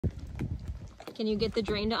Can you get the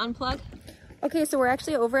drain to unplug? Okay, so we're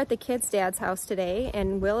actually over at the kids' dad's house today,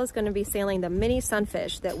 and Will is going to be sailing the mini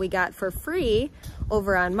Sunfish that we got for free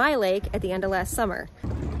over on my lake at the end of last summer.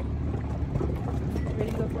 Ready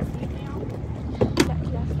to go for a seat now?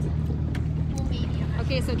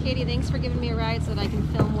 Okay, so Katie, thanks for giving me a ride so that I can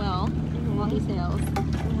film Will while he sails.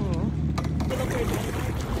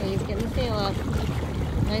 Okay, he's getting the sail up.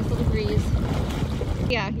 Nice little breeze.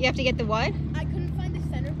 Yeah, you have to get the what? I couldn't find the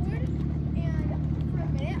centerboard, and for a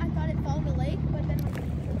minute I thought it fell in the lake, but then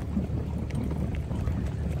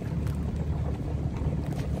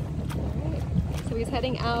Alright, so he's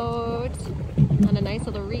heading out on a nice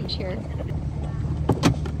little reach here.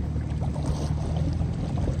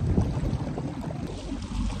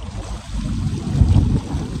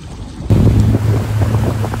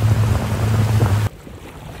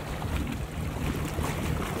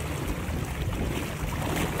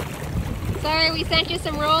 Sorry, we sent you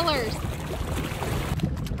some rollers.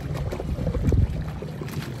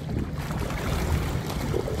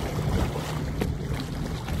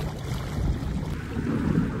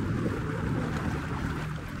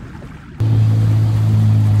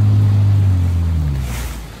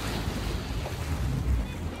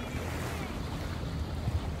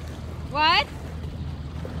 What?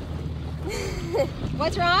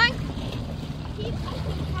 What's wrong? he's in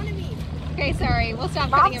front of me. Okay, sorry. We'll stop.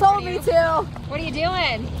 Mom told me to. What are you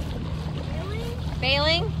doing? Bailing?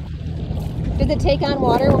 Bailing? Does it take on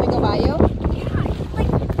water when we go by you? Yeah, like,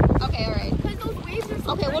 Okay, all right. because those waves are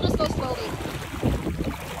so Okay, we'll just go slowly.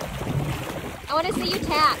 I want to see you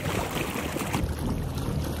tack.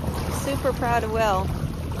 Super proud of Will.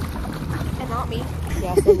 and not me.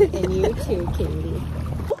 Yes, and you too, Katie.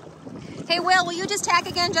 Hey, will you just tack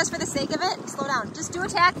again just for the sake of it? Slow down. Just do a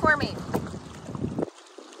tack for me.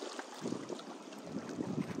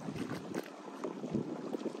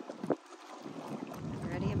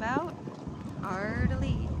 Ready about? Hard to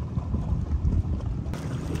lead.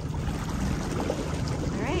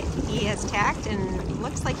 All right, he has tacked and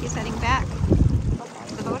looks like he's heading back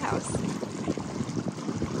to the boathouse.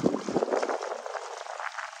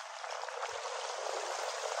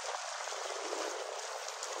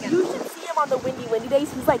 You should see him on the windy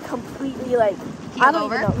days. He's like completely like, Keeled I don't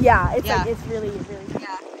over? even know. Yeah, it's Yeah. like, it's really,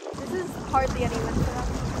 Yeah. this is hardly any wind for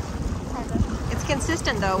them. Kinda. It's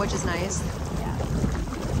consistent though, which is nice. Yeah.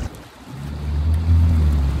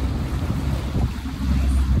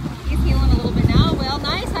 He's healing a little bit now. Well,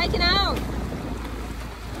 nice hiking out.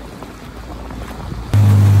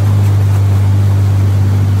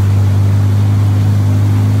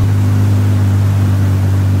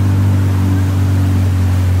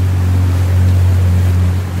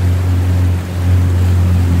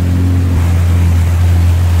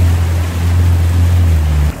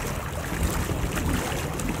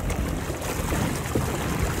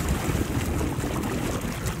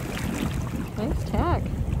 Nice tack.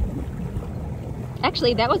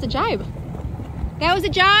 Actually, that was a jibe. That was a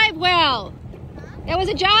jibe, Will. That was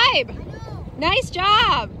a jibe. Nice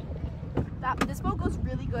job. This boat goes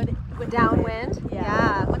really good with Downwind.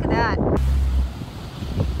 Yeah. Look at that.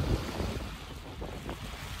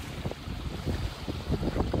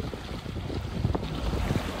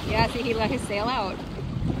 Yeah, see, he let his sail out.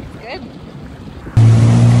 Good.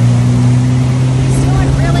 He's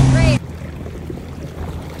doing really great.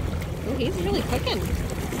 Oh, he's really cooking.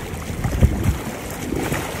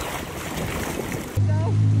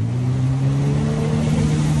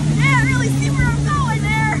 Can't really see where I'm going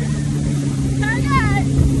there. Okay,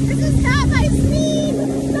 this is not my speed.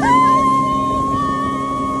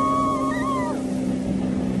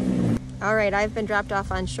 All right, I've been dropped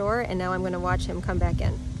off on shore and now I'm going to watch him come back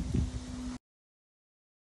in.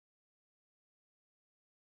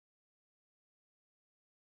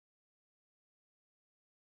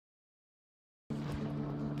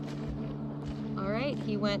 All right,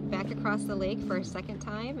 he went back across the lake for a second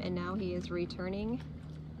time and now he is returning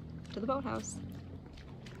to the boathouse.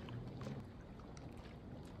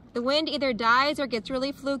 The wind either dies or gets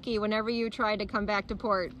really fluky whenever you try to come back to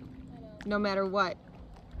port, no matter what.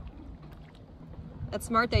 That's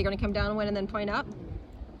smart though, you're gonna come downwind and then point up.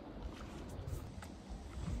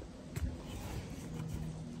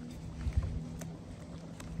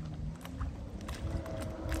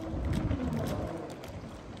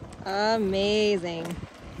 Amazing.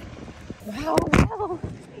 Wow, wow.